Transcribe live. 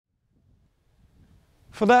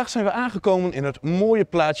Vandaag zijn we aangekomen in het mooie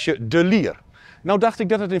plaatsje de Lier. Nou dacht ik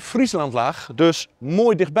dat het in Friesland lag, dus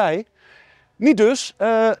mooi dichtbij. Niet dus,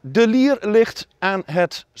 de Lier ligt aan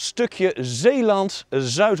het stukje Zeeland,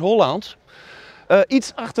 South Holland,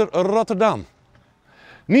 iets achter Rotterdam.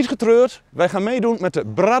 Niet getreurd, wij gaan meedoen met de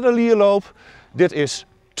BraDeLierLoop. Dit is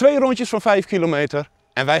 2 rondjes van 5 kilometer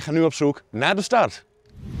en wij gaan nu op zoek naar de start.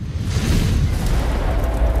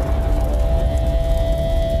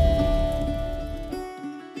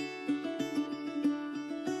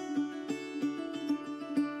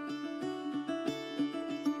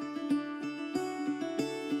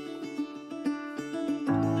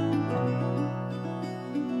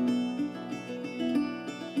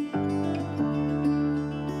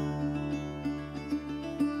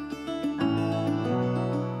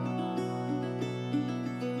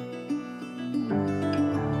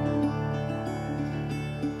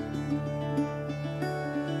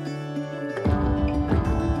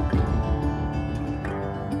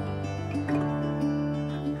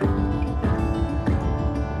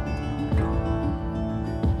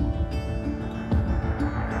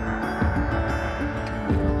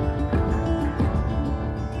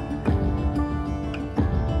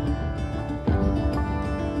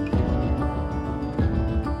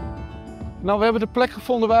 Nou, we hebben de plek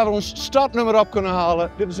gevonden waar we ons startnummer op kunnen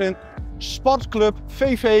halen. Dit is in Sportclub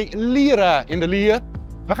VV Lier in de Lier.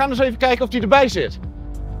 We gaan eens even kijken of die erbij zit.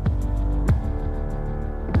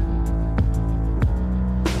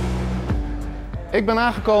 Ik ben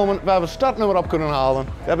aangekomen waar we het startnummer op kunnen halen.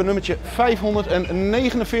 We hebben nummertje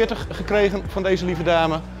 549 gekregen van deze lieve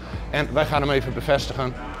dame. En wij gaan hem even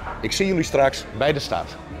bevestigen. Ik zie jullie straks bij de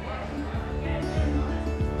start.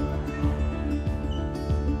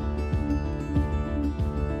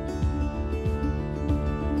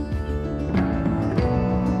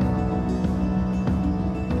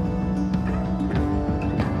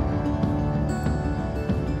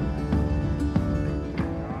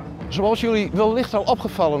 Zoals jullie wellicht al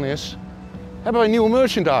opgevallen is, hebben wij nieuwe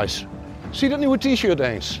merchandise. Zie dat nieuwe t-shirt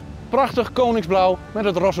eens. Prachtig koningsblauw met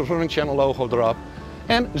het Rosso Running Channel logo erop.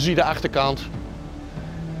 En zie de achterkant.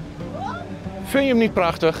 Vind je hem niet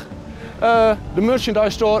prachtig? De merchandise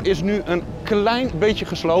store is nu een klein beetje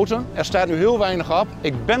gesloten. Er staat nu heel weinig op.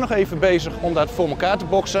 Ik ben nog even bezig om dat voor elkaar te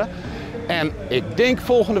boksen. En ik denk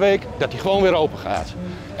volgende week dat die gewoon weer open gaat.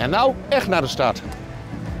 En nou echt naar de start.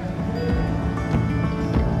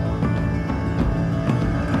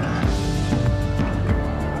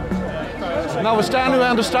 Nou, we staan nu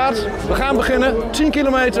aan de start. We gaan beginnen, 10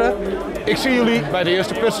 kilometer. Ik zie jullie bij de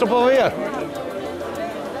eerste pitstop alweer.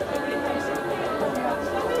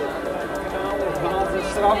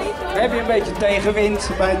 Heb je een beetje tegenwind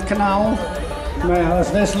bij het kanaal? Maar ja,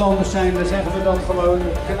 als Westlanders zijn, dan zeggen we dan gewoon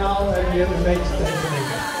het kanaal en je een beetje tegenwind.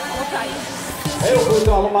 Heel goed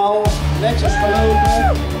allemaal, netjes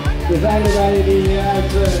gelopen. Er zijn erbij die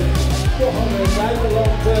uit toch een buitenland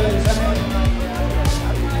zijn.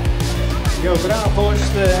 Jo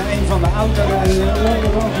Graaphorst, een van de oudere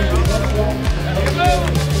landen van Westland.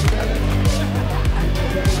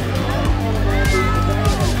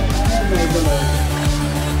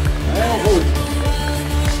 Heel goed.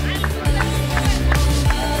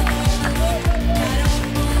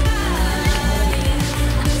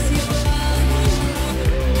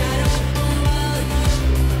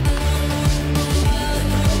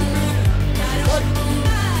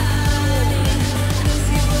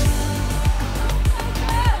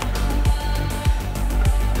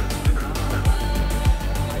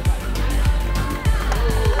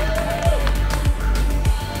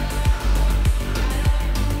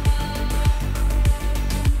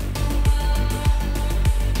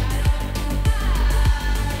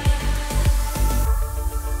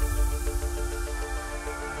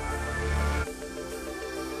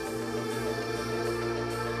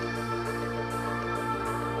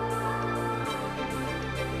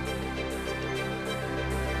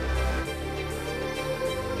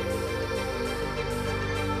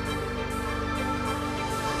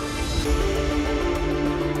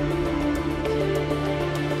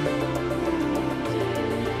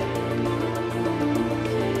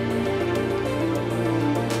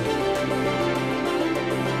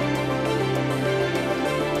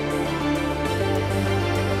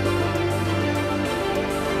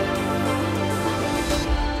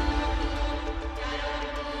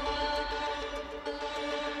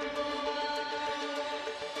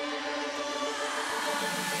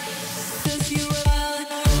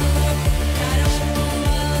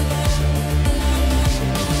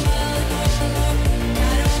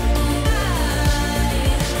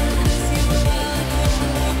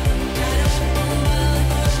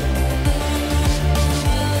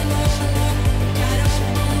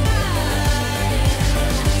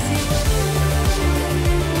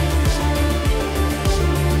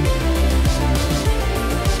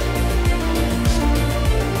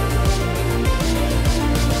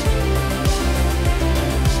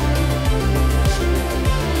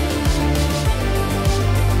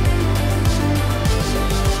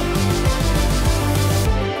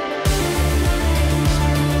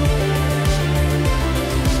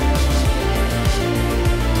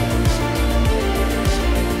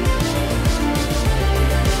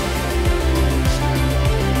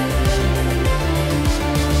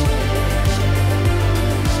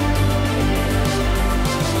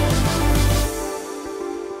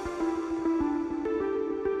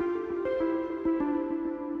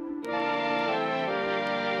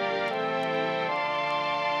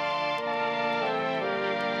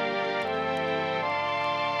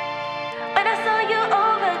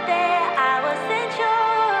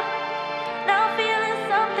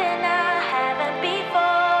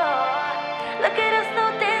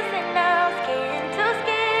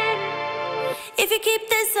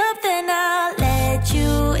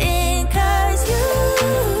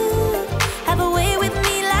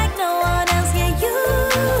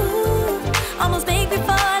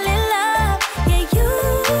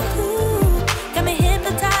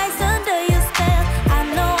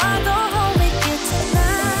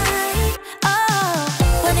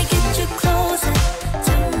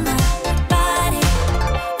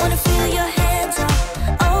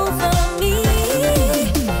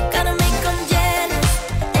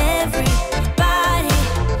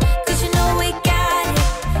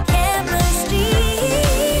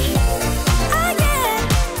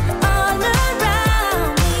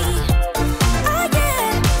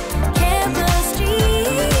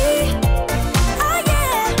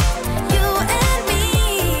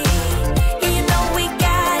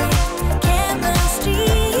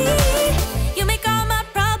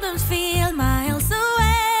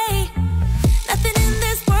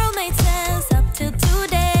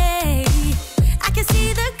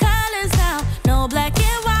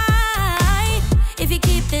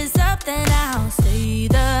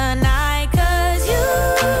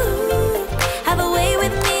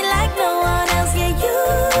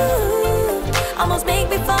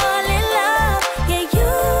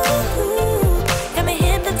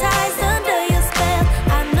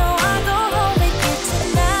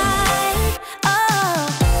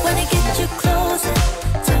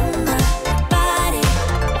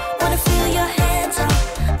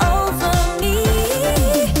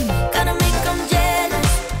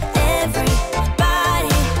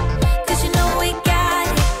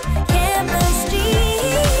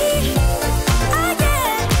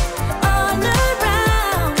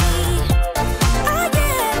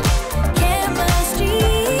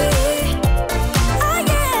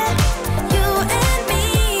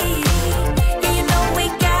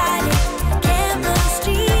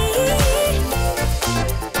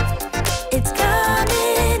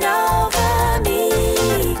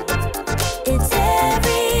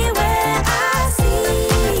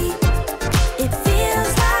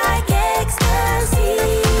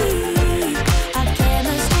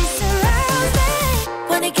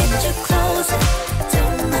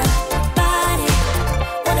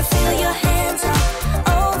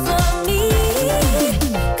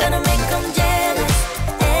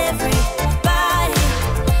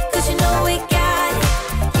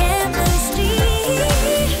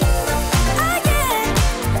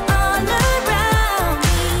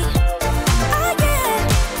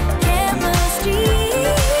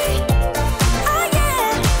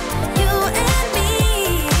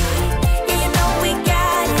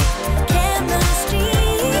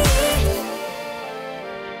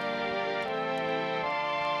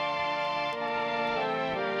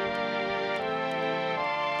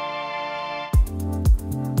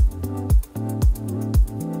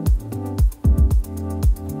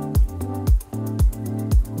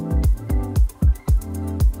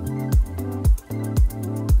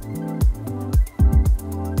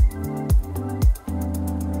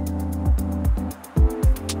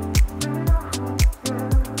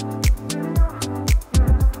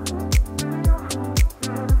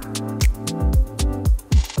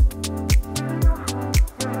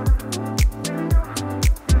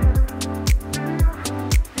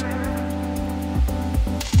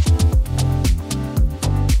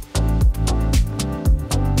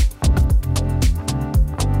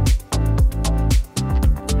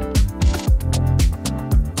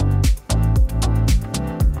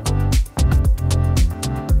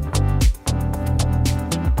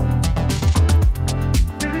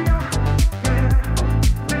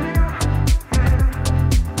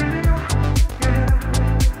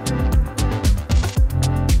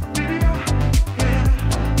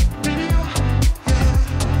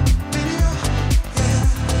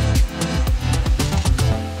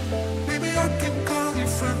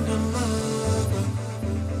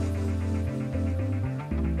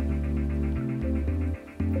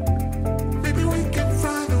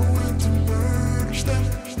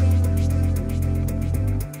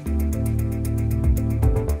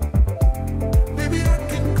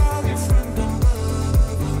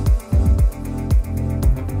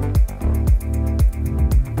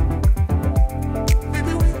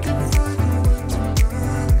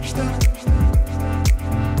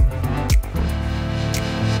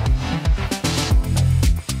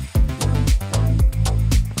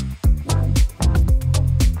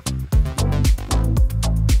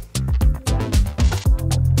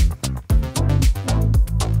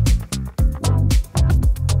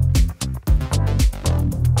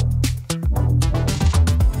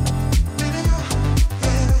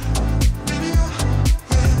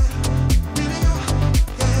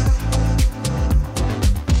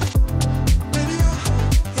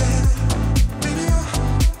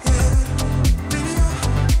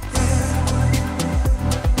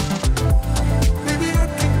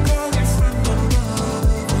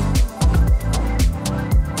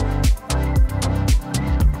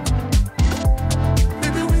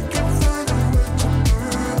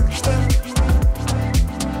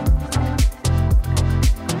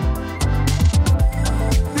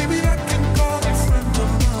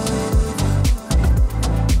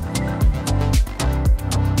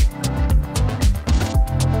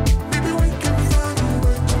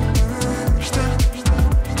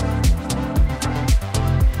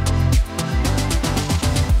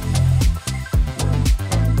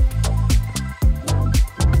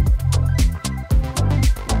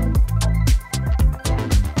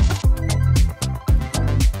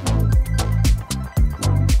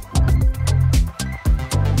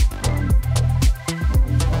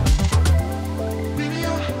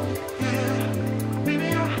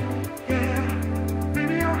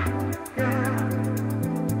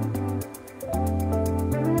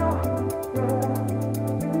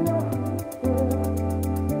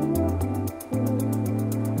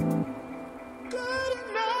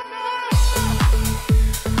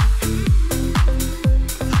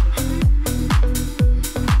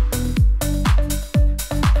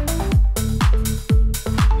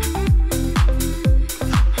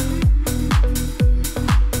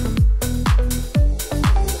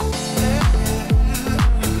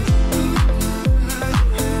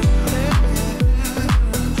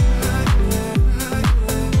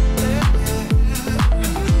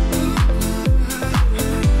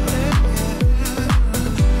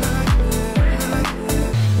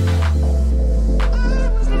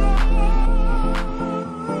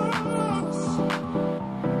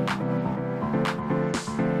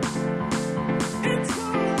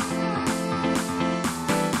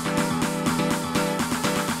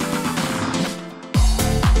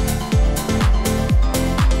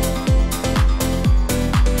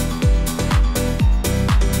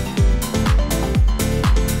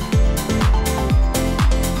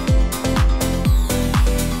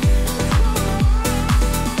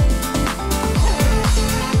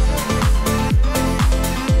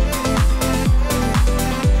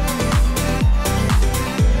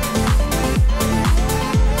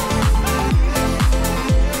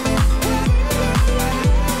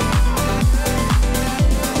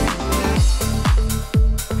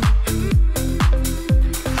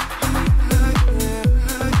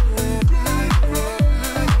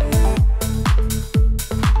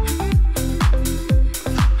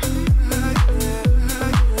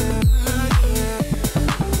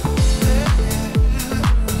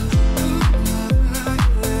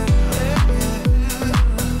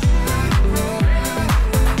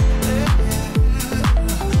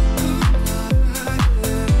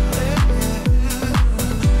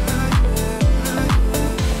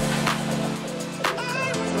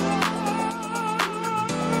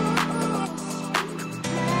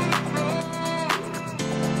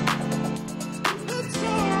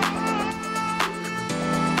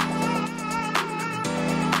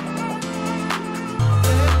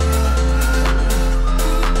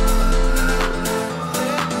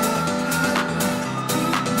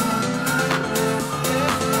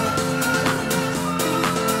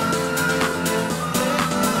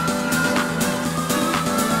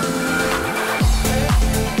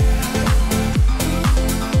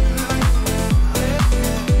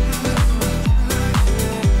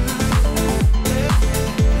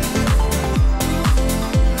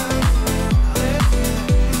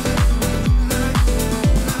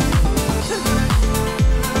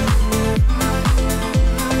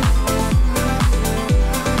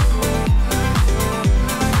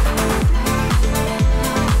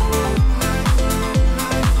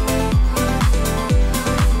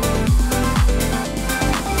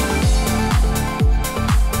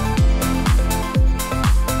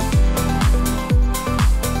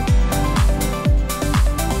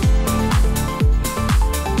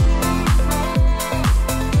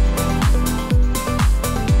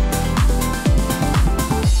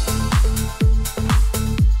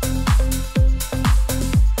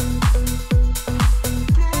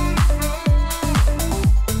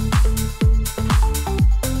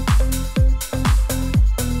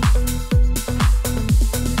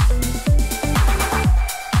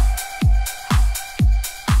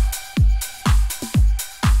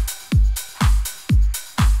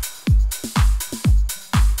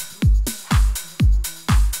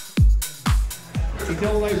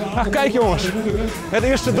 Ach, kijk jongens. Het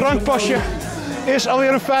eerste drankpasje is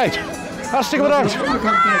alweer een feit. Hartstikke bedankt.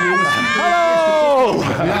 Hallo!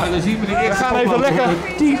 We gaan even lekker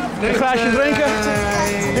een glaasje drinken.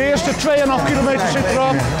 De eerste 2,5 kilometer zit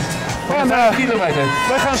erop. En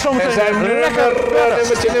wij gaan zo meteen lekker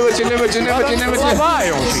nummertje. Lawaai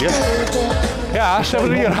jongens hier. Ja, ze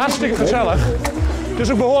hebben het hier hartstikke gezellig. Het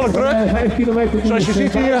is ook behoorlijk druk. Zoals je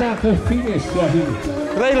ziet hier.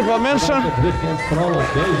 Redelijk wat mensen.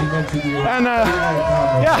 En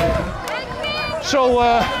ja,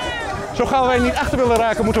 zo gaan wij niet achter willen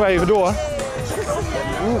raken, moeten wij even door.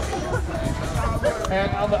 En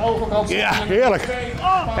aan de overkant... Ja, heerlijk.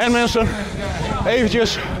 En mensen,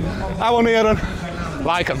 eventjes abonneren,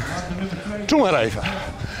 liken. Doe maar even.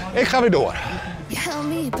 Ik ga weer door.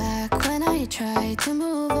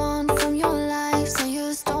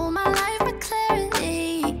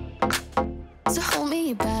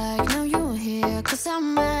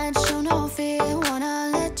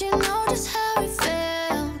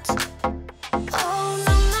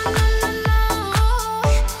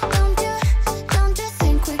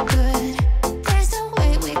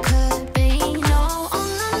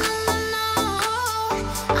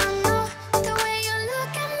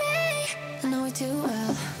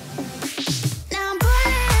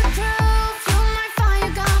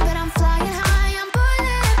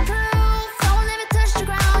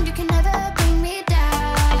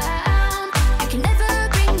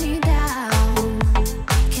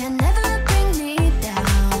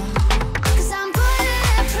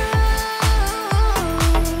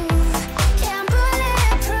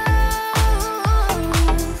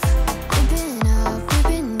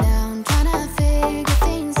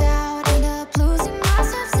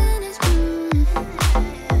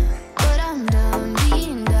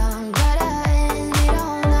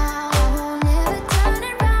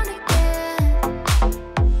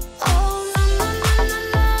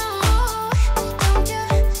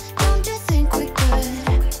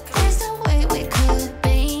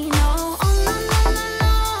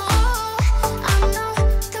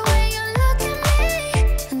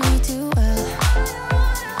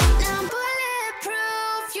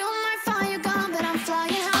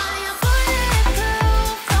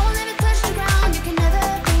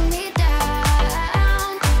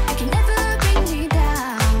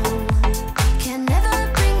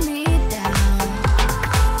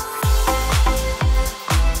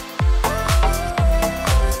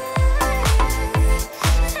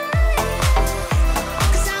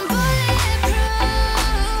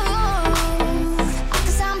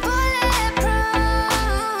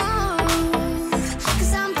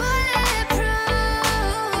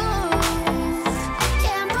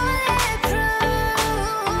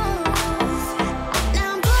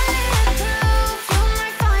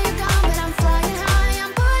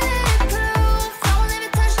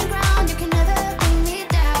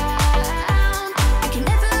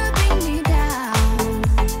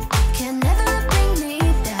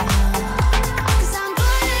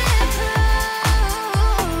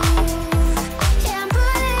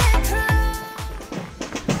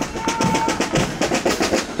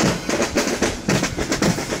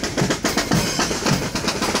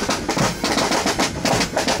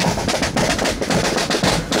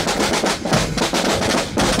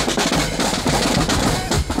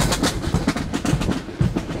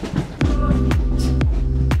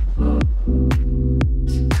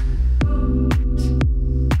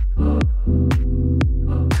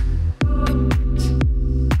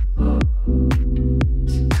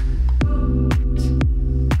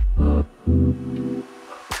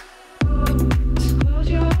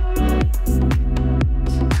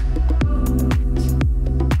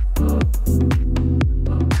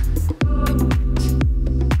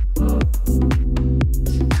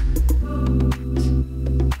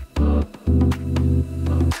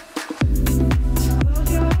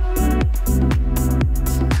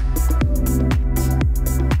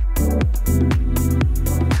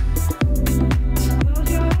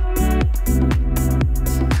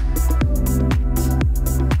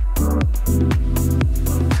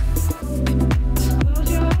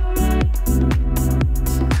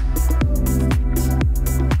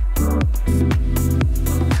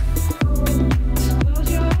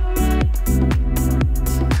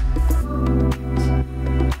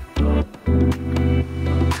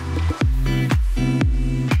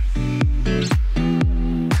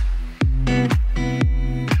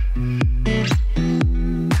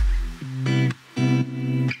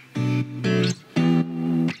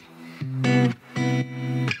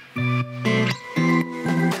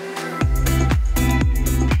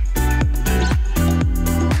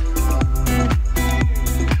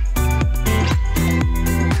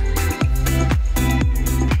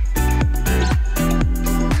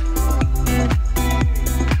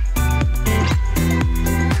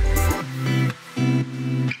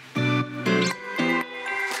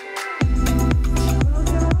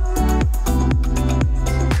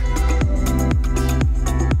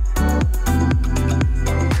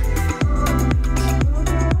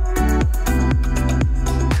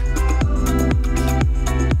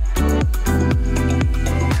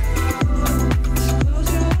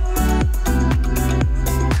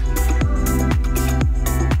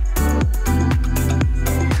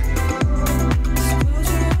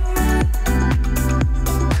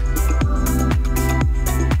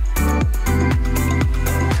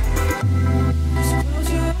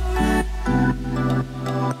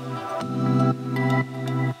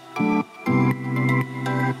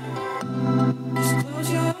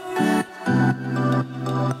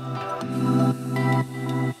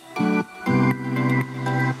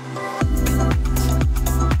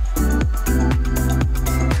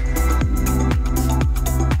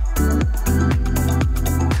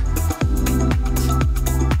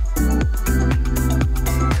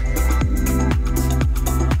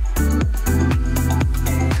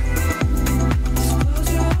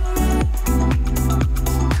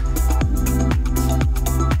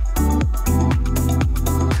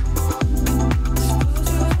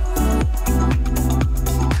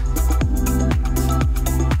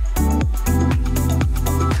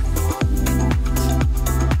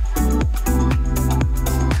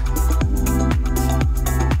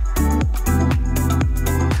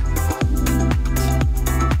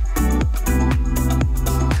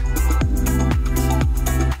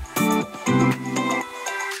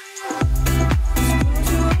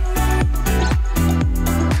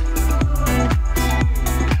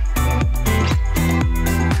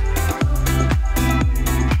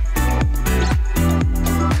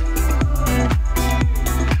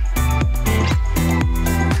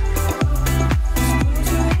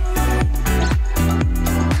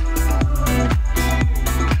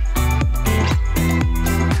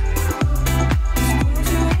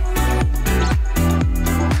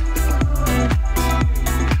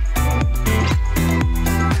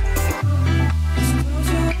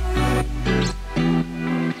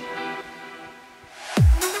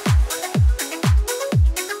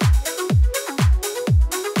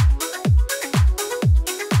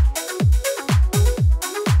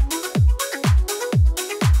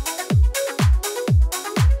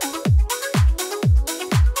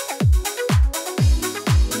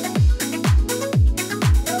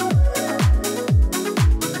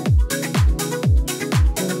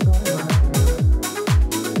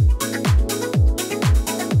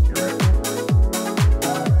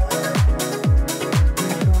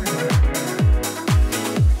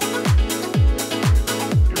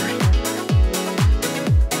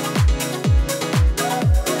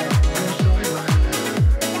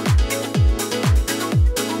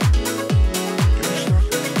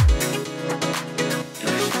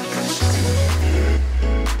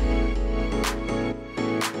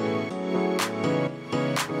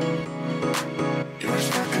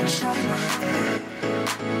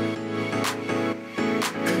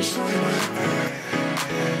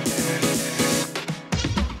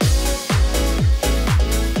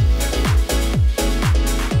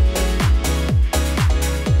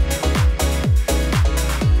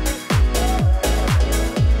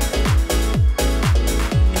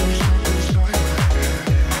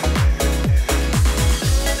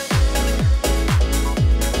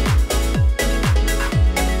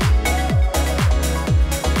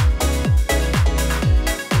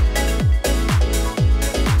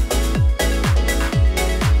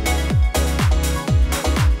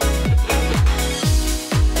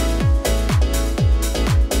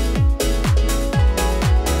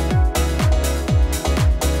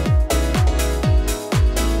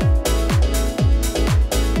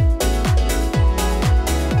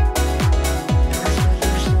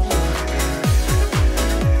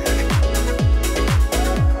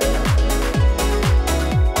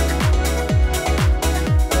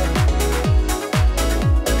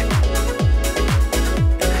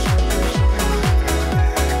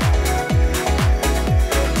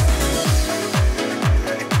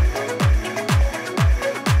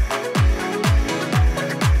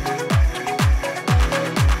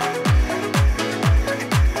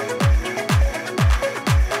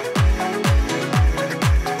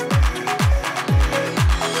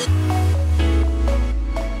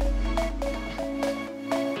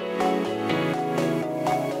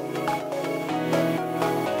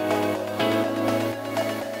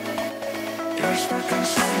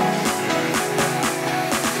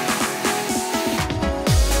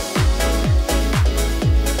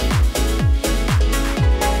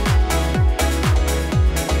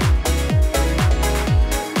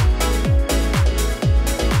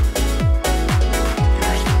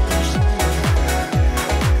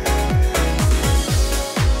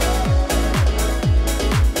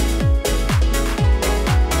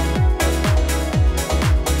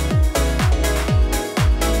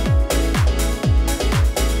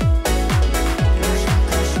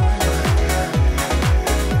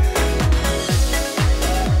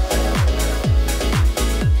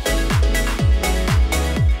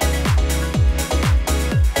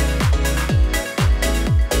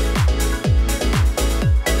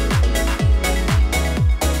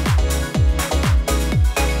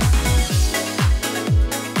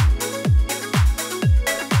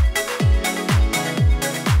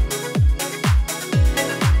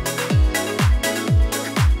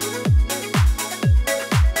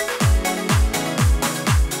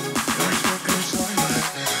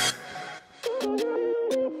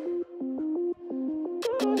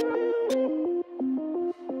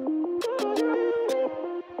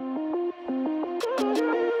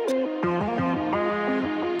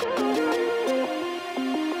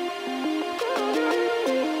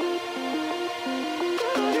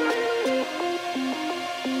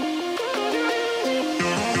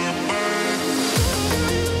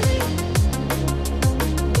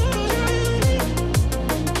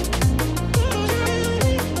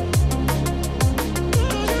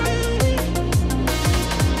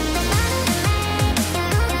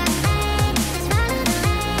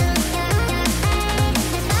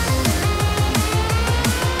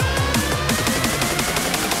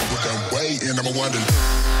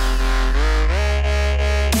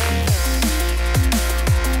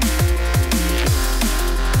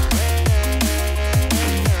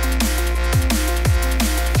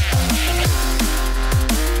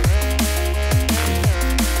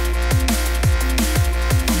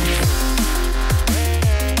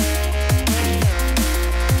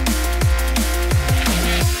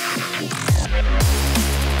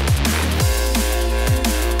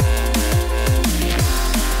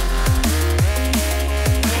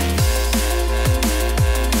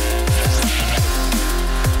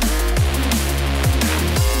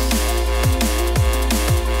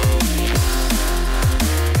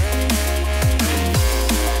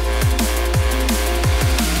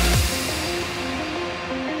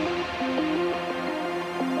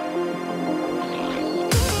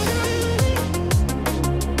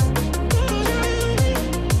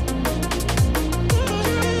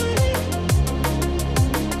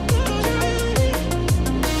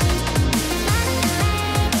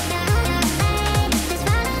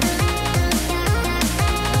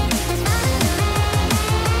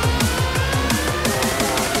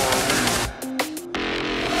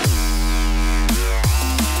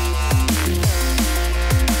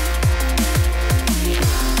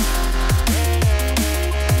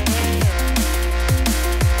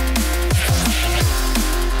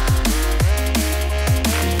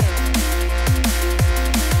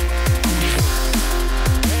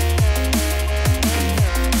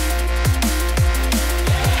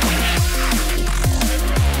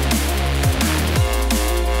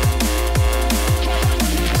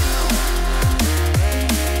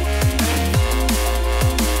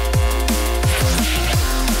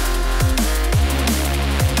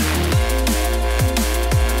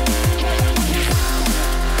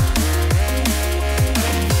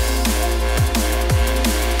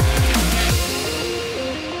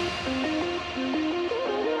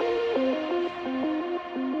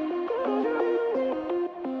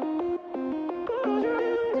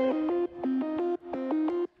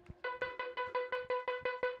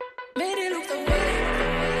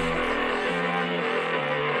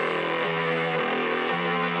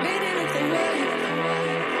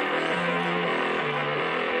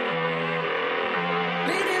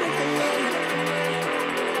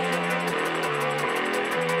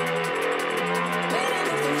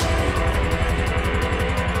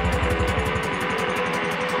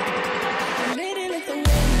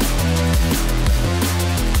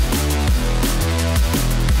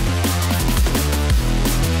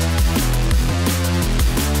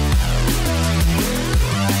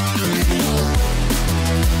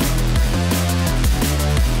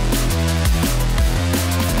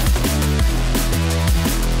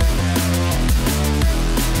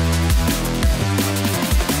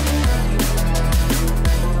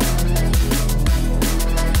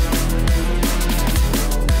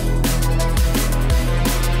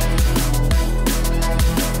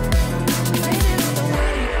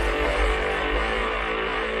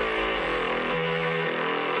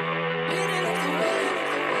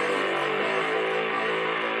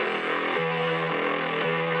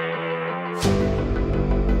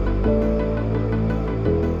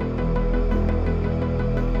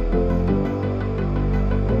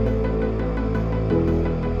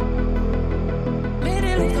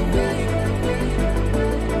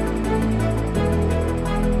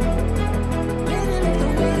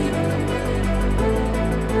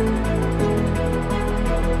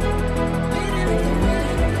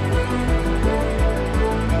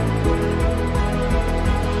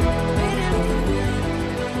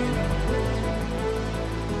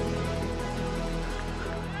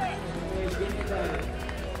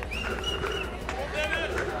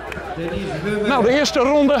 Nou, de eerste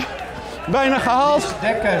ronde bijna gehaald.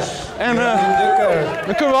 En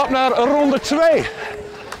dan kunnen we op naar ronde 2.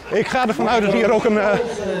 Ik ga ervan uit dat hier ook een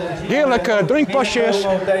heerlijk drinkpasje is.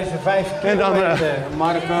 En dan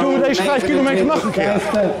doen we deze 5 kilometer nog een keer.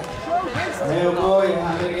 Heel mooi,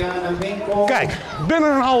 Adriana Winkels. Kijk,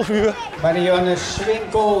 binnen een half uur. Marianne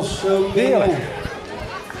Swinkels, heerlijk.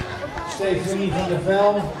 Stefanie van der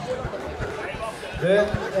Vel.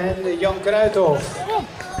 En Jan Kruithof.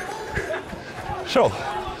 Zo,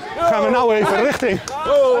 gaan we nou even richting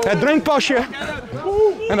het drinkpasje.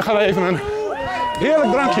 En dan gaan we even een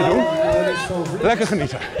heerlijk drankje doen. Lekker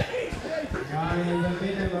genieten.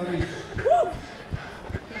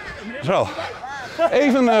 Zo,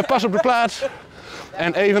 even pas op de plaats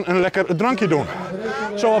en even een lekker drankje doen.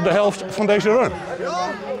 Zo op de helft van deze run.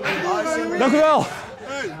 Dank u wel.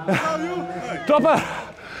 Topper.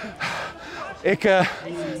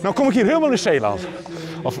 Nou kom ik hier helemaal in Zeeland.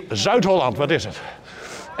 Of South Holland, wat is het?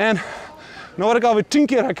 En nu word ik alweer 10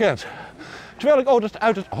 keer herkend. Terwijl ik ook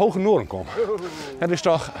uit het hoge noorden kom. Het is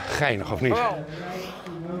toch geinig, of niet?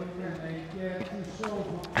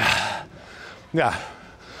 Ja,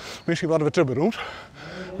 misschien worden we te beroemd.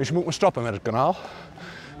 Misschien moet ik maar stoppen met het kanaal.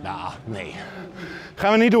 Nou, nee.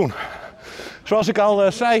 Gaan we niet doen. Zoals ik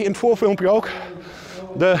al zei in het voorfilmpje ook.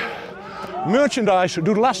 De merchandise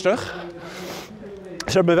doet lastig.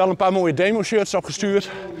 Ze hebben wel een paar mooie demo-shirts opgestuurd.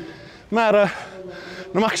 Maar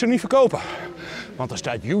dan mag ik ze niet verkopen. Want er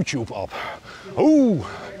staat YouTube op. Oeh.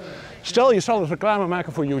 Stel je zal eens reclame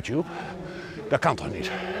maken voor YouTube. Dat kan toch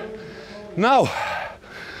niet? Nou,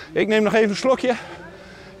 ik neem nog even een slokje.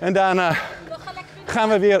 En daarna gaan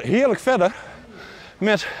we weer heerlijk verder.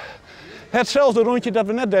 Met hetzelfde rondje dat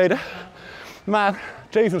we net deden. Maar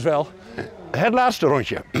tevens wel het laatste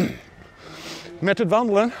rondje. Met het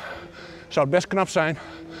wandelen zou het best knap zijn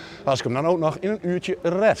als ik hem dan ook nog in een uurtje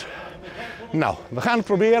red. Nou, we gaan het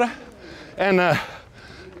proberen. En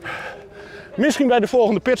misschien bij de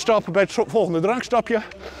volgende pitstop, bij het volgende drankstapje.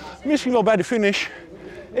 Misschien wel bij de finish.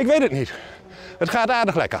 Ik weet het niet. Het gaat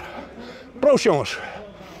aardig lekker. Proost jongens.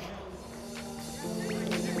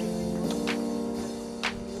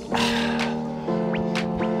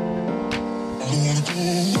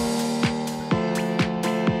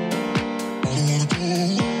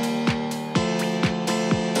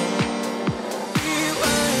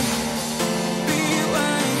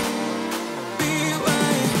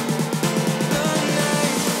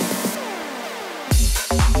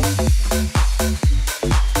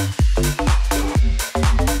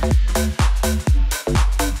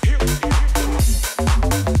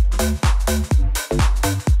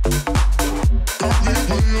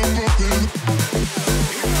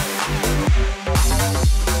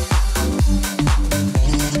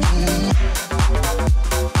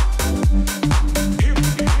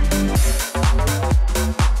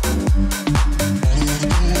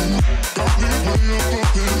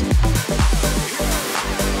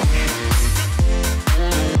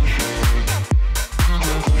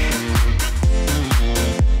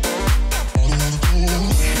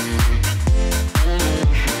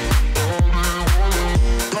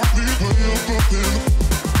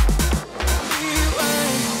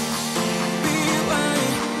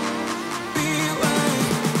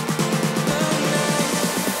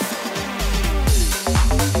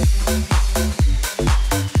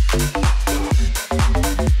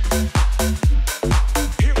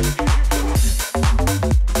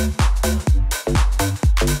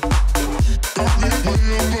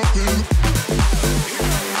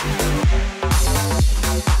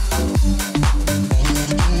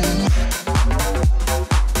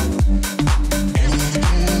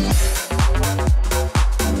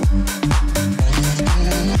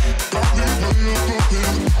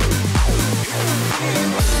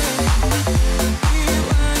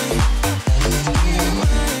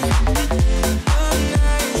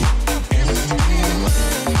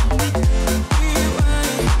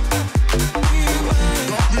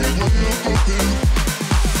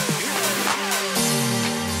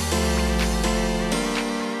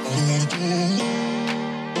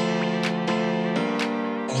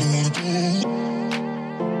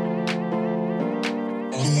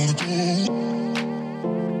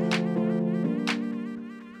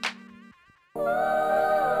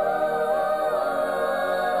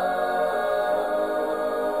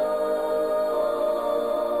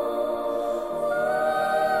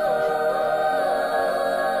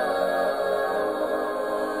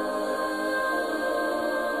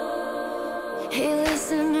 Hey,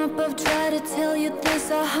 listen up, I've tried to tell you this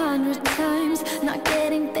 100 times. Not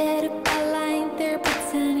getting better by lying there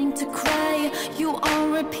pretending to cry. You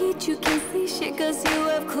already repeat, you can't see shit cause you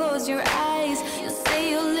have closed your eyes. You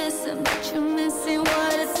say you listen, but you're missing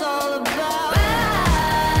what it's all about.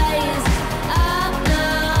 Rise up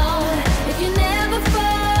now. If you never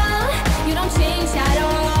fall, you don't change at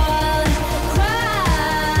all.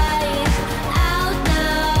 Cry out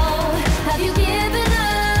now. Have you given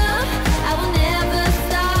up? I will never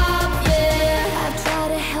stop, yeah. I've tried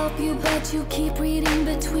to help you, but you keep reading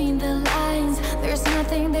between the lines. There's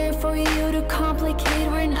nothing there for you to complicate,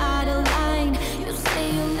 we're not aligned. You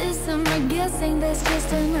say you listen, but guessing that's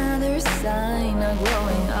just another sign. Not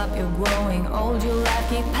growing up, you're growing old, your life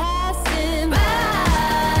keep passing by.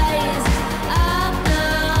 Rise up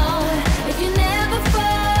now. If you never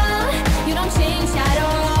fall, you don't change at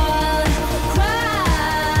all.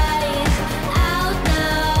 Cry out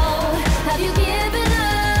now. Have you given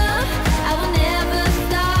up? I will never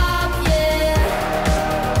stop, yeah.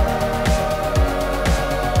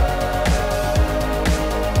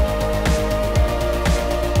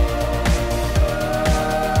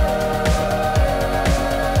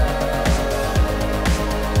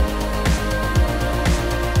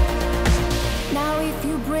 Now if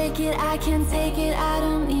you break it, I can take it, I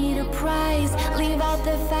don't need a prize. Leave out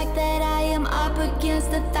the fact that I am up against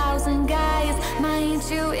 1,000 guys. My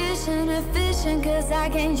intuition efficient cause I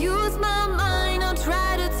can use my mind. Don't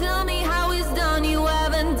try to tell me how it's done, you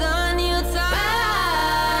haven't done your time.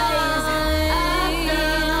 Rise up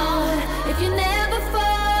now. If you never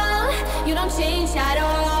fall, you don't change at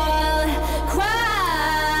all.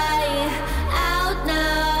 Cry out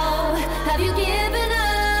now. Have you given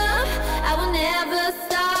up? I will never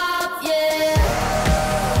stop, yeah.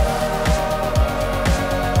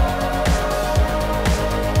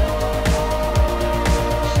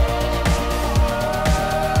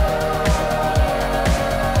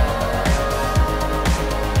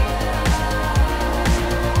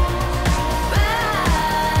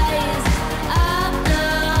 Rise up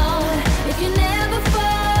now. If you never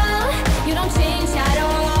fall, you don't change at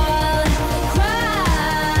all. Cry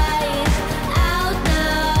out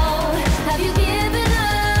now. Have you given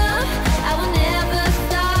up? I will never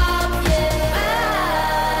stop, yeah.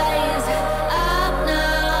 Rise up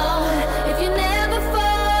now. If you never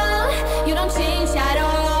fall, you don't change at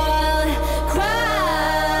all. Cry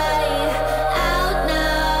out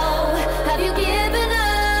now. Have you given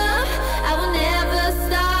up? I will never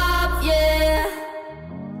stop, yeah.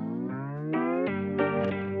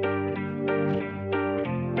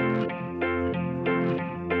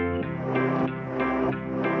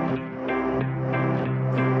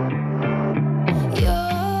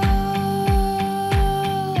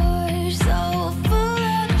 You're so full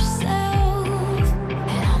of yourself,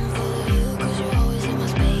 and I'm full of you cause you're always in my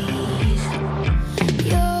space.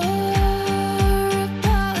 Your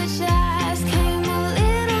apologize came a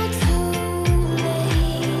little too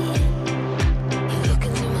late. You look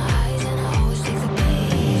into my eyes and I always take the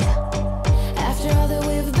bait. After all that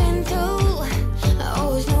we've been through, I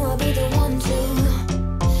always knew I'd be the one to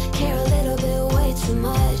care a little bit way too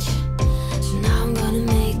much. So now I'm gonna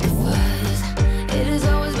make a fuss. It has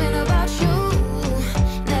always been about you,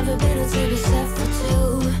 never been a table set for two.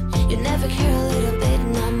 You never care a little bit,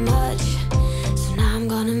 not much. So now I'm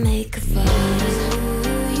gonna make a fuss.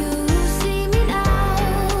 Do you see me now?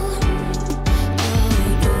 Oh,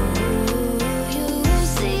 do you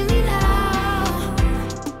see me now?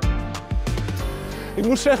 Ik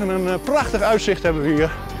moet zeggen, een prachtig uitzicht hebben we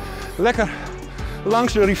hier. Lekker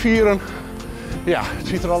langs de rivieren. Ja, het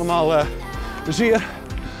ziet er allemaal zeer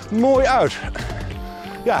mooi uit.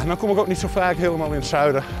 Ja, dan kom ik ook niet zo vaak helemaal in het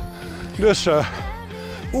zuiden. Dus we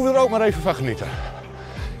moeten er ook maar even van genieten.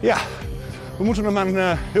 Ja, we moeten nog maar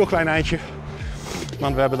een heel klein eindje.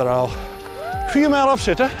 Want we hebben er al 4 mijl op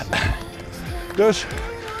zitten. Dus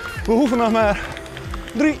we hoeven nog maar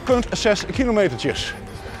 3,6 kilometertjes.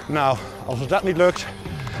 Nou, als het dat niet lukt,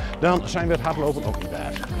 dan zijn we het hardlopen ook niet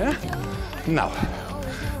waard. Hè? Nou,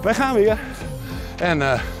 wij gaan weer. En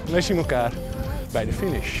wij zien elkaar bij de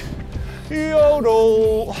finish.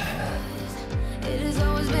 Jodel! It has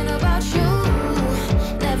always been about you,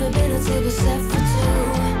 never been a table set for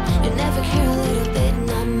two. You never care a little bit,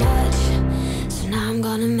 not much. So now I'm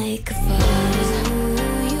gonna make a fuss.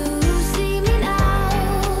 Do you see me now?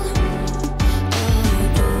 Oh,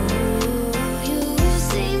 do you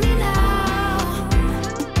see me now?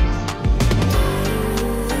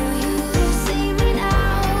 Do you see me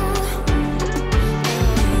now?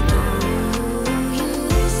 Oh, do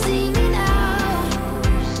you see me now?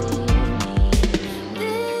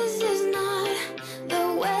 This is not the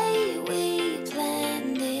way we play.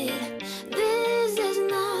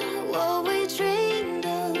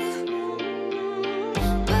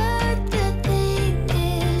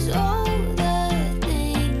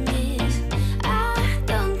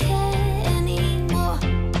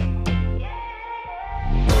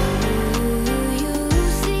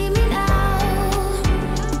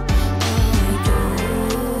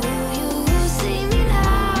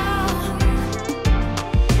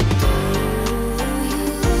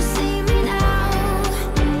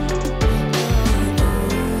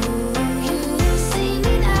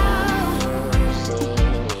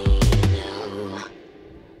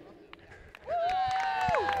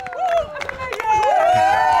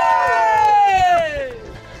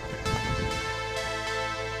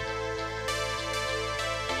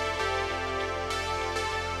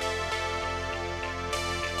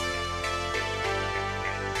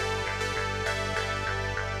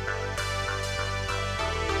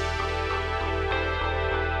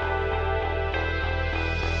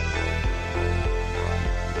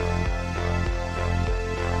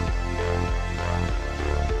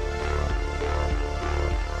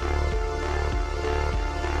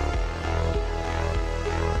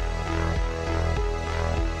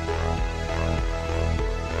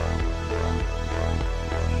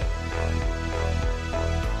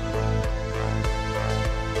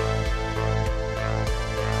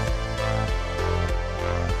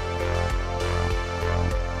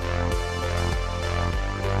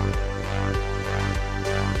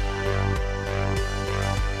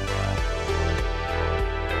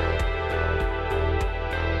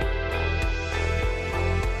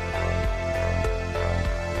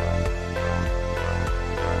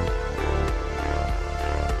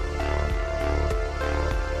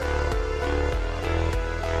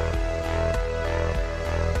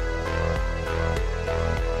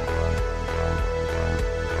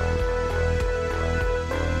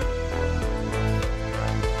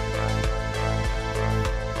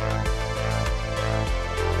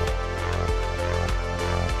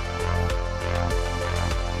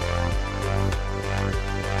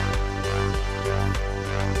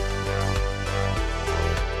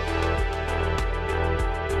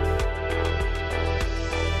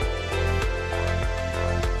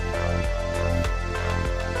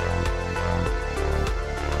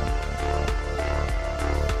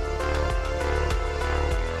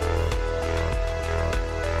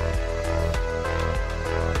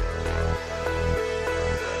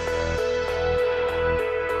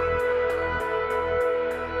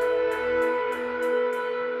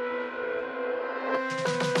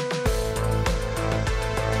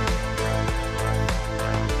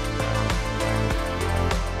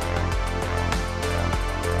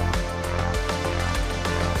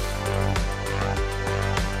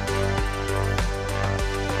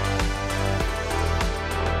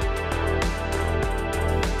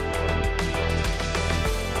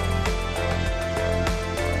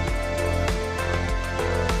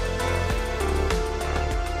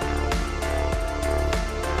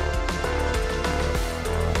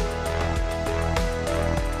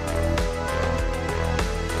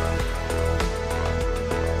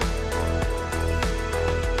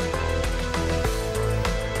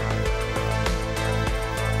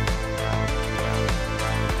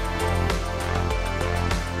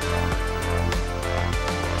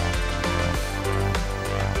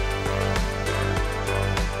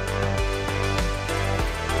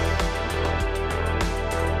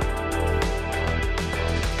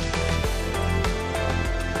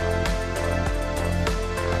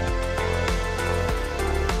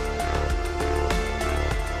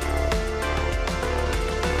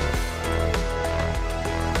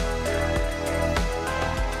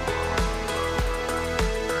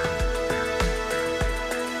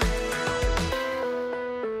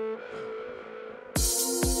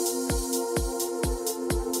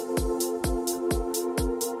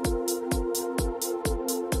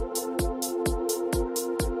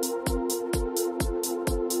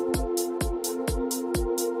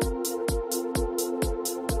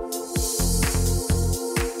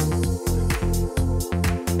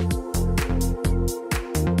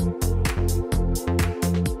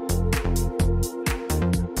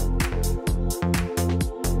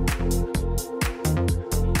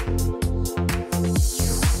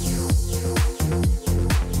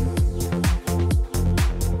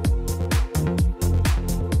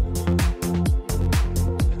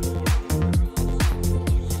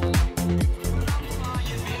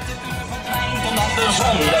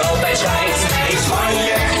 honden altijd schijnt. In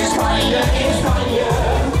Spanje, in Spanje, in Spanje.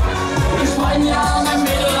 In Spanje aan de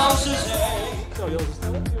Middellandse Zee. Zo, Joost,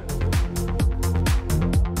 snel op.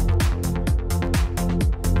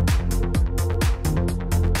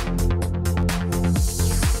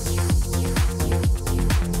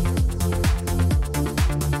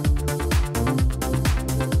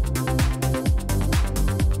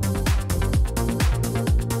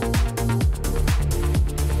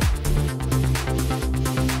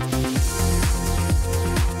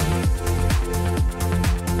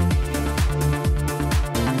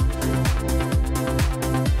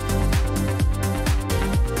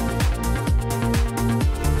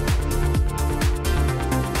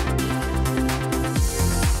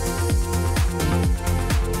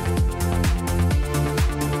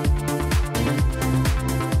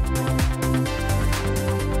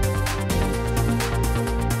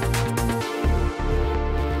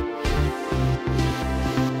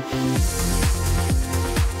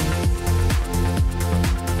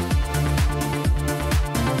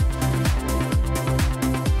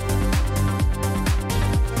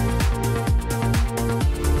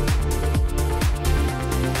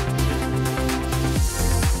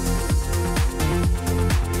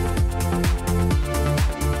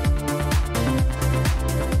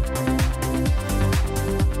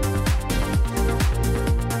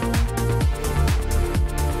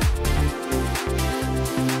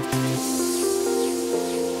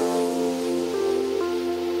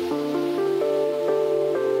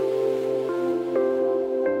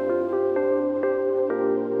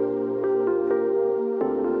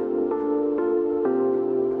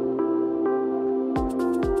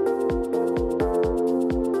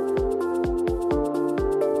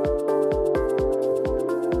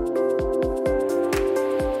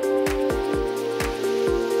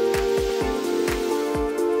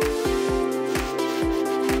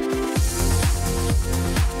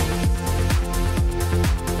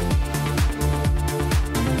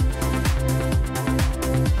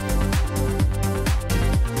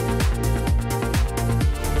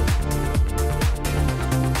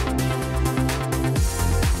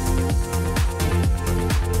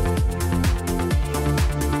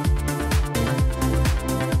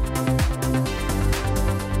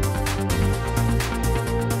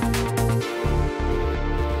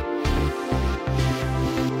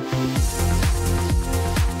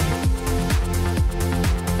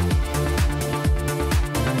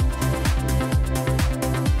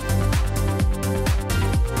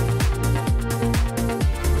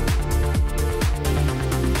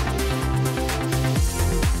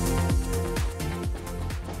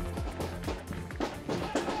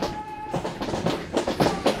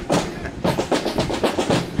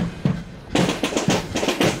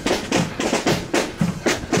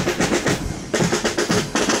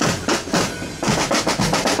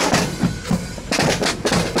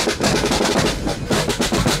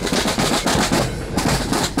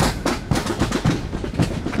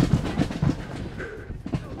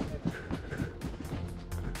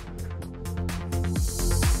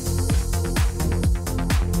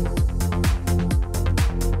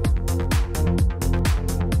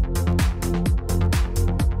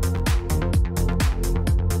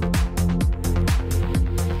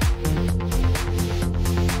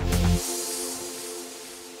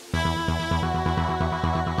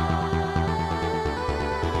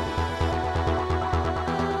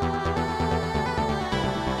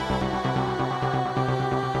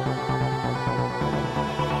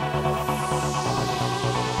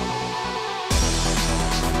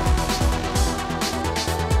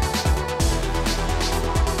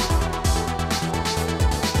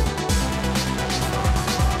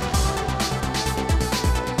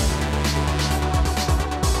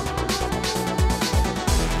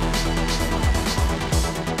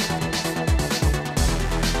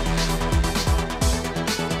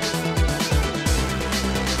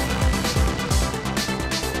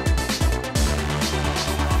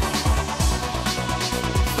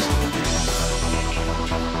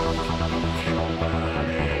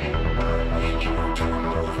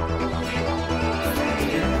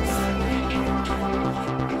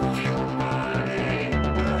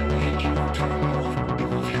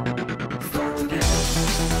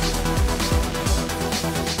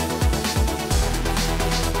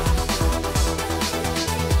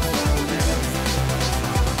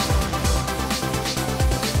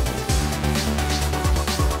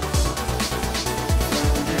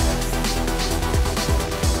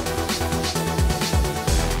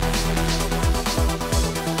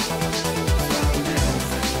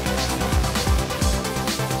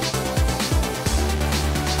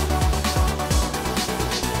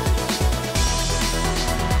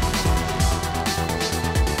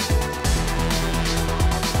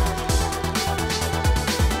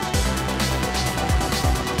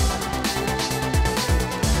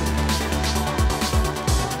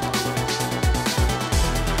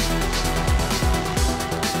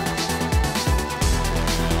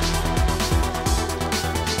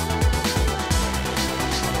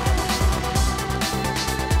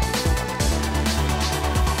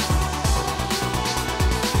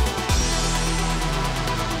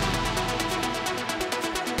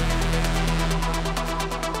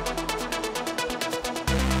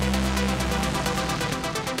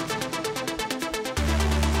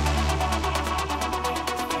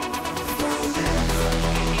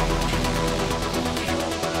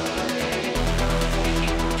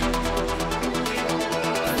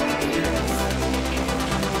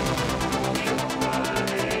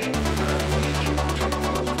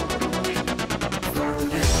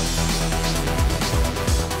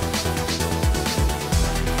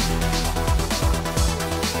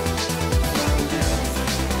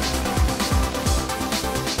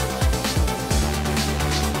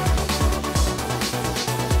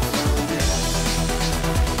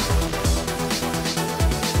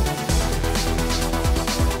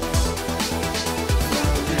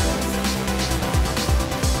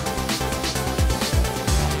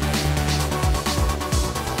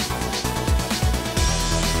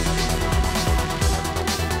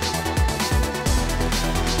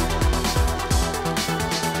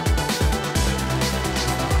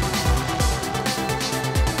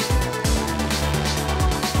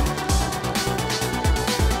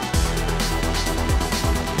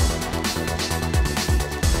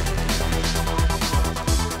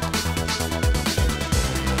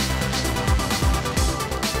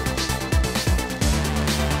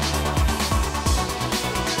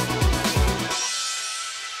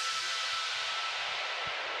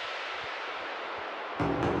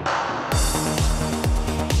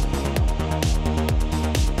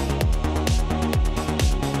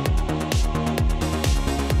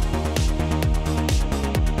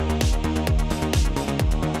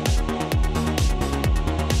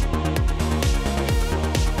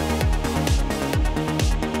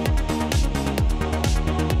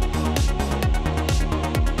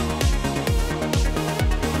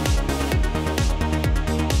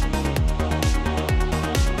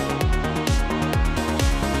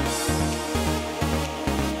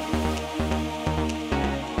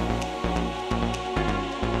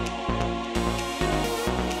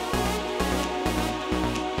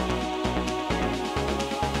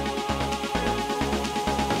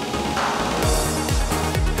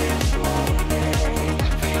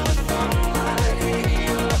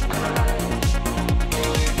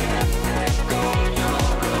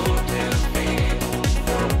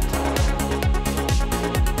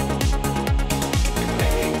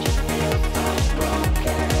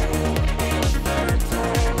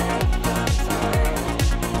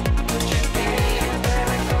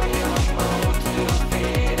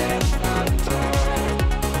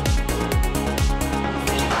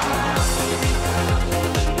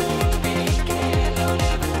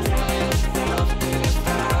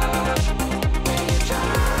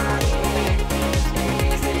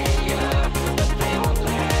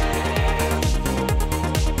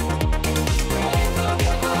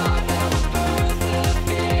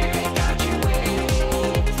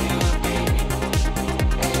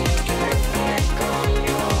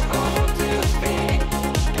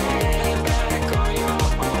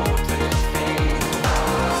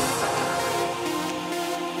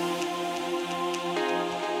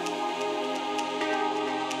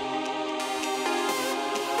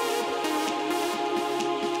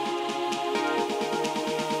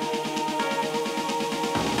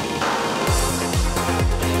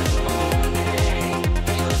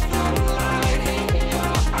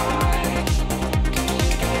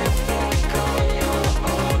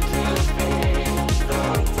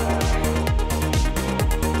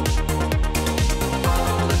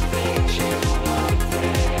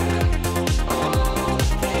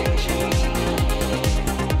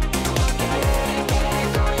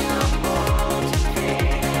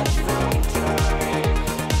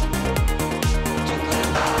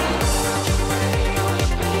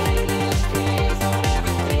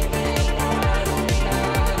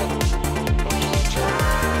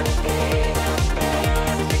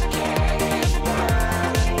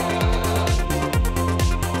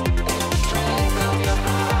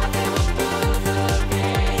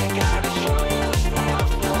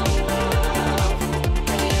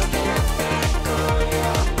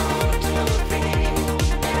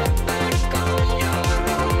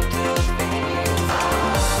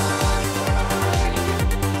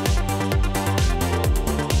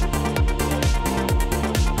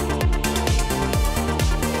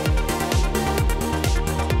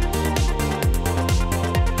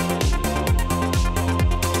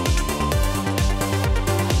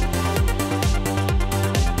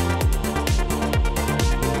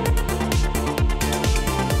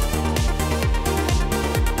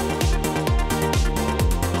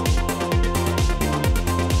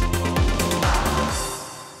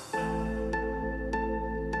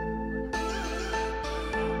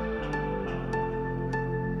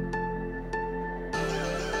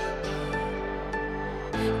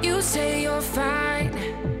 You say you're fine,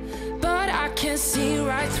 but I can see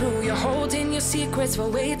right through. You're holding your secrets for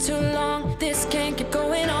way too long. This can't keep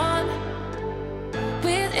going on.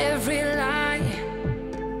 With every lie,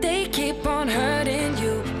 they keep on hurting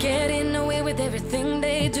you, getting away with everything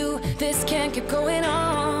they do. This can't keep going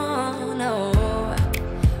on. No,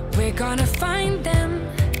 we're gonna find them,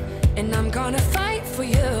 and I'm gonna fight for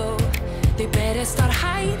you. They better start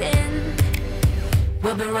hiding.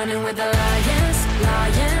 We'll be running with the lions,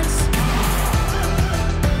 lions.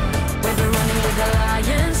 We'll be running with the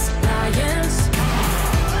lions, lions.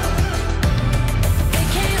 They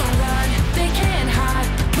can't run, they can't hide.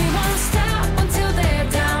 We won't stop until they're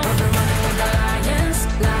down. We'll be running with the lions,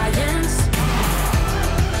 lions.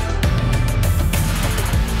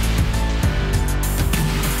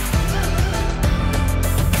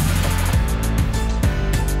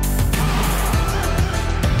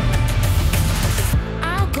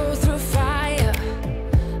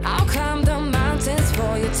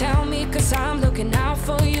 Tell me, cause I'm looking out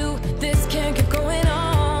for you. This can't keep going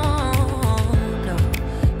on. No,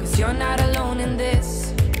 cause you're not alone in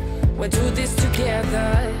this. We'll do this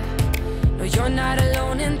together. No, you're not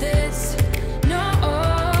alone in this. No,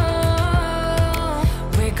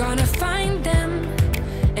 we're gonna find them,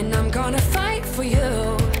 and I'm gonna fight for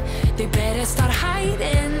you. They better start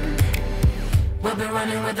hiding. We'll be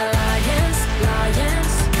running with the lions,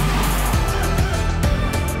 lions.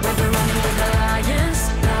 We'll be running with the lions,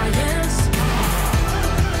 lions.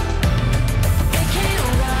 They can't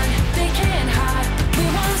run, they can't hide. We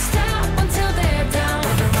won't stop until they're down.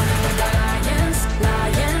 We'll be running with the lions,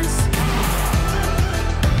 lions.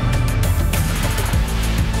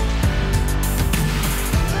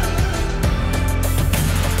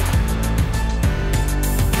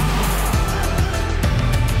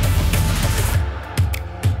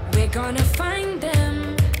 We're gonna find them.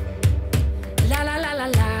 La la la la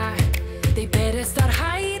la. They better start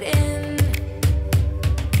hiding.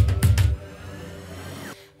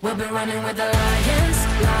 We'll be running with the lions,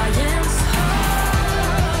 lions.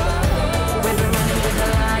 We'll be running with the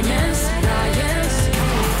lions, lions.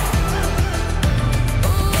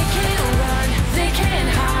 They can't run, they can't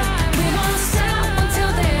hide. We won't stop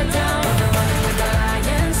until they're down. We'll be running with the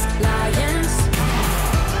lions, lions.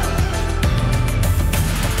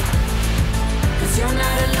 Cause you're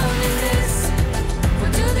not alone in this.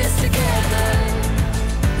 We'll do this together.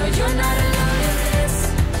 No, you're not alone in this.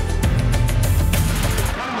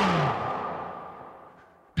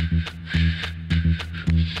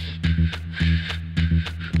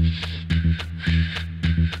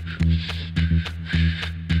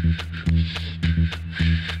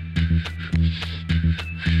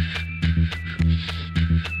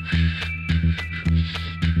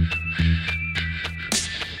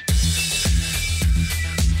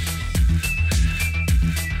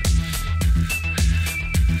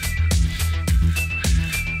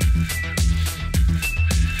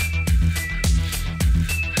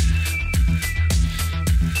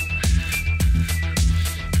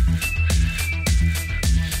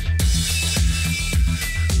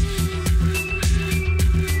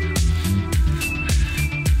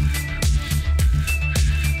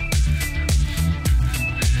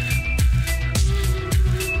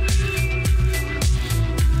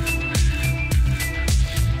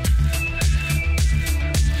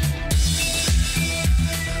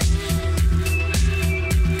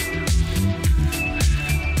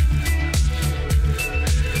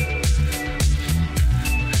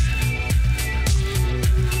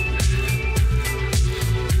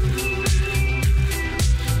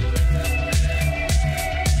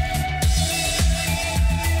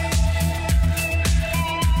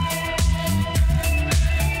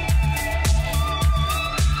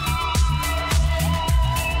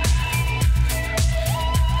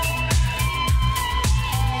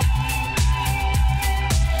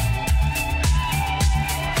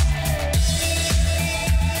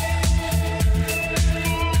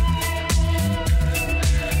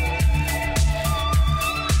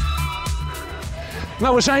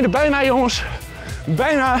 Nou, we zijn er bijna, jongens.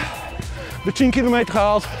 Bijna de 10 kilometer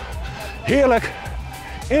gehaald. Heerlijk.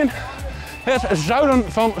 In het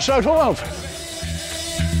zuiden van South Holland.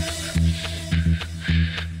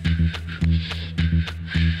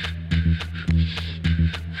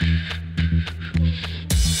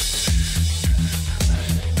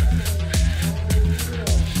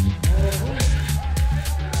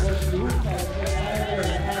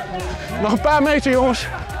 Nog een paar meter, jongens.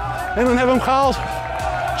 En dan hebben we hem gehaald.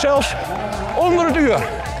 Zelfs onder het uur.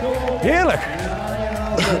 Heerlijk.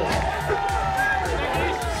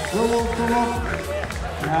 Kom op, kom op.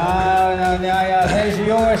 Ja, deze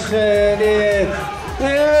jongens,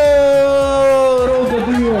 Rond de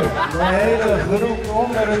duur. De hele groep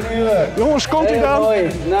onder het uur. Jongens, komt ie dan?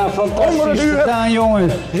 Mooi. Nou, Onder fantastisch het uur. gedaan,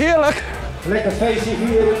 jongens. Heerlijk. Lekker feestje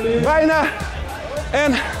vieren nu. Bijna.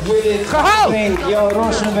 En gehaald. Jo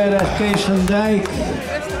Rossenberg, Kees van Dijk.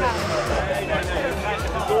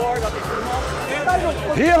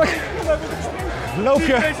 Heerlijk.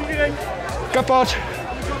 Loopje kapot.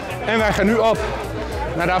 En wij gaan nu op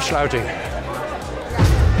naar de afsluiting.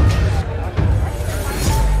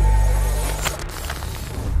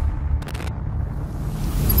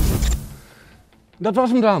 Dat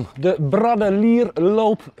was hem dan, de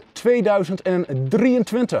BraDeLierLoop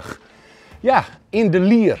 2023. Ja, in de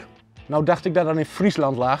Lier. Nou dacht ik dat dat in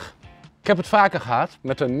Friesland lag. Ik heb het vaker gehad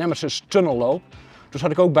met de Nemesis tunnelloop. Toen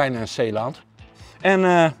zat ik ook bijna in Zeeland. En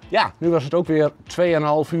ja, nu was het ook weer 2,5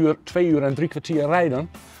 uur, 2 uur en 3 kwartier rijden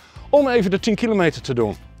om even de 10 kilometer te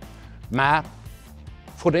doen. Maar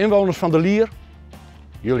voor de inwoners van de Lier,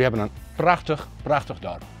 jullie hebben een prachtig, prachtig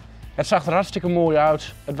dorp. Het zag er hartstikke mooi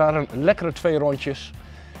uit. Het waren lekkere 2 rondjes.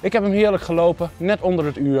 Ik heb hem heerlijk gelopen, net onder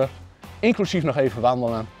het uur, inclusief nog even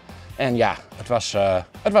wandelen. En ja,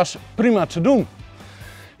 het was prima te doen.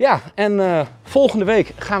 Ja, en volgende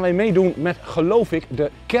week gaan wij meedoen met, geloof ik,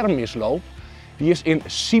 de kermisloop. Die is in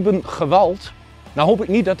Siebengewald. Nou hoop ik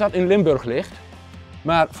niet dat dat in Limburg ligt.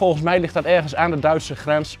 Maar volgens mij ligt dat ergens aan de Duitse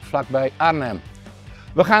grens, vlakbij Arnhem.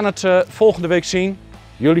 We gaan het volgende week zien.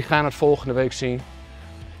 Jullie gaan het volgende week zien.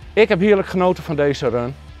 Ik heb heerlijk genoten van deze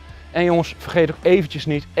run. En jongens, vergeet ook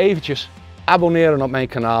eventjes abonneren op mijn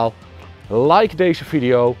kanaal. Like deze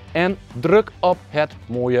video en druk op het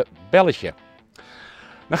mooie belletje.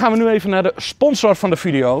 Dan gaan we nu even naar de sponsor van de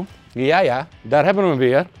video. Ja, daar hebben we hem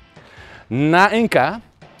weer. Na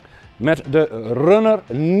met de Runner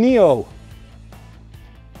Neo.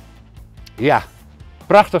 Ja,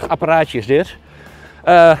 prachtig apparaatje is dit.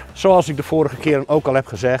 Zoals ik de vorige keren ook al heb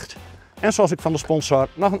gezegd. En zoals ik van de sponsor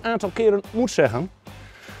nog een aantal keren moet zeggen.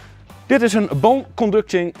 Dit is een bone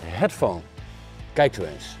conducting headphone. Kijk u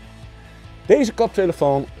eens. Deze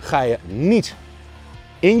koptelefoon ga je niet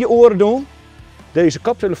in je oren doen. Deze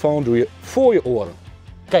koptelefoon doe je voor je oren.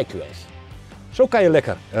 Kijk u eens. Zo kan je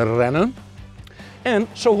lekker rennen. En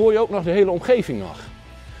zo hoor je ook nog de hele omgeving nog.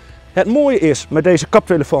 Het mooie is, met deze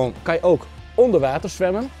koptelefoon kan je ook onder water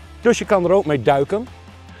zwemmen. Dus je kan er ook mee duiken.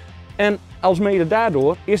 En als mede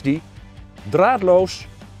daardoor is die draadloos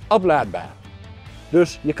oplaadbaar.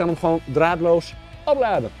 Dus je kan hem gewoon draadloos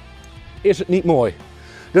opladen. Is het niet mooi?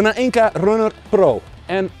 De Na1K Runner Pro.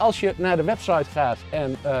 En als je naar de website gaat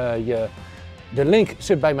en de link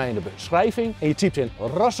zit bij mij in de beschrijving en je typt in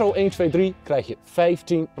Rosso 123, krijg je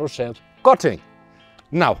 15% korting.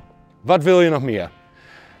 Nou, wat wil je nog meer?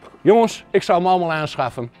 Jongens, ik zou hem allemaal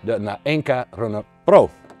aanschaffen, de Na1K Runner Pro.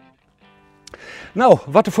 Nou,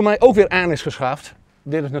 wat er voor mij ook weer aan is geschaft,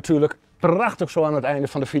 dit is natuurlijk prachtig zo aan het einde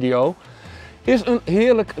van de video, is een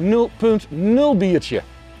heerlijk 0.0 biertje.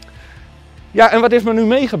 Ja, en wat is me nu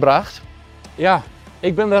meegebracht? Ja,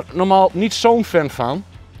 ik ben er normaal niet zo'n fan van.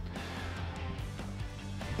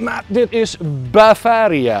 Maar dit is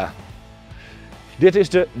Bavaria. Dit is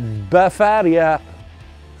de Bavaria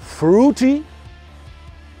Fruity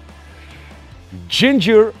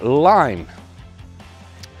Ginger Lime.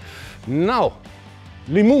 Nou,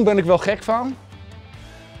 limoen ben ik wel gek van.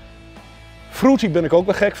 Fruity ben ik ook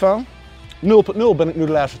wel gek van. 0.0 ben ik nu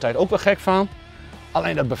de laatste tijd ook wel gek van.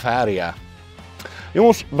 Alleen dat Bavaria.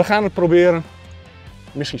 Jongens, we gaan het proberen.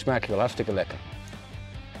 Misschien smaakt je wel hartstikke lekker.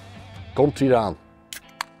 Komt-ie dan.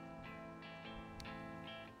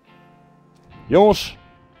 Jongens,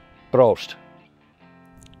 proost.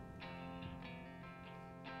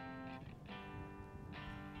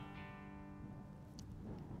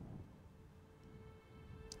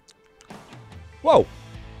 Wow.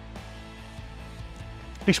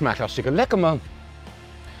 Die smaakt hartstikke lekker, man.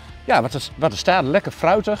 Ja, wat er staat, lekker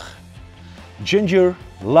fruitig. Ginger,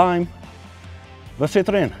 lime. Wat zit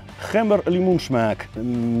erin? Gember, limoensmaak.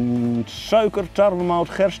 Suiker, tarwemout,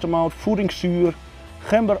 gerstemout, voedingszuur.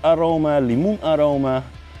 Gemberaroma, limoenaroma.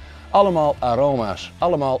 Allemaal aroma's.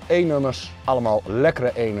 Allemaal E-nummers. Allemaal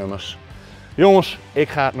lekkere E-nummers. Jongens, ik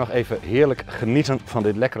ga nog even heerlijk genieten van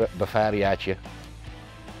dit lekkere Bavariaatje.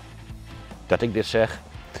 Dat ik dit zeg.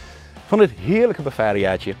 Van dit heerlijke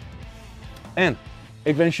Bavariaatje. En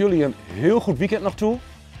ik wens jullie een heel goed weekend nog toe.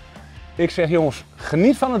 Ik zeg jongens,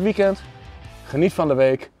 geniet van het weekend. Geniet van de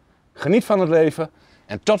week. Geniet van het leven.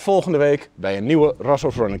 En tot volgende week bij een nieuwe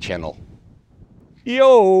Rosso's Running Channel.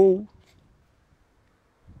 Yo!